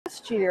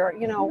year,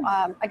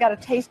 I got a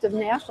taste of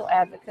national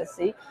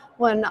advocacy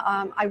when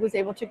I was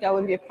able to go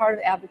and be a part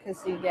of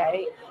Advocacy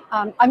Day.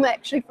 I'm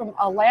actually from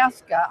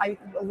Alaska. I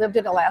lived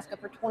in Alaska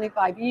for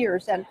 25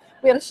 years, and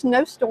we had a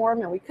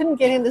snowstorm, and we couldn't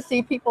get in to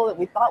see people that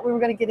we thought we were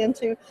going to get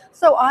into.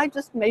 So I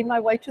just made my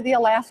way to the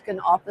Alaskan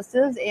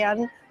offices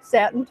and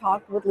sat and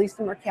talked with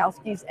Lisa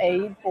Murkowski's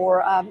aide for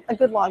a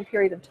good long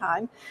period of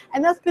time.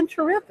 And that's been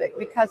terrific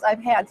because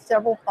I've had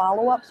several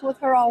follow-ups with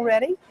her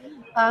already.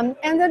 And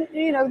then,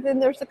 then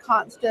there's a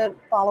constant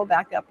follow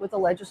back up with the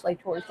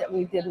legislators that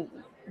we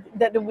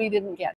didn't get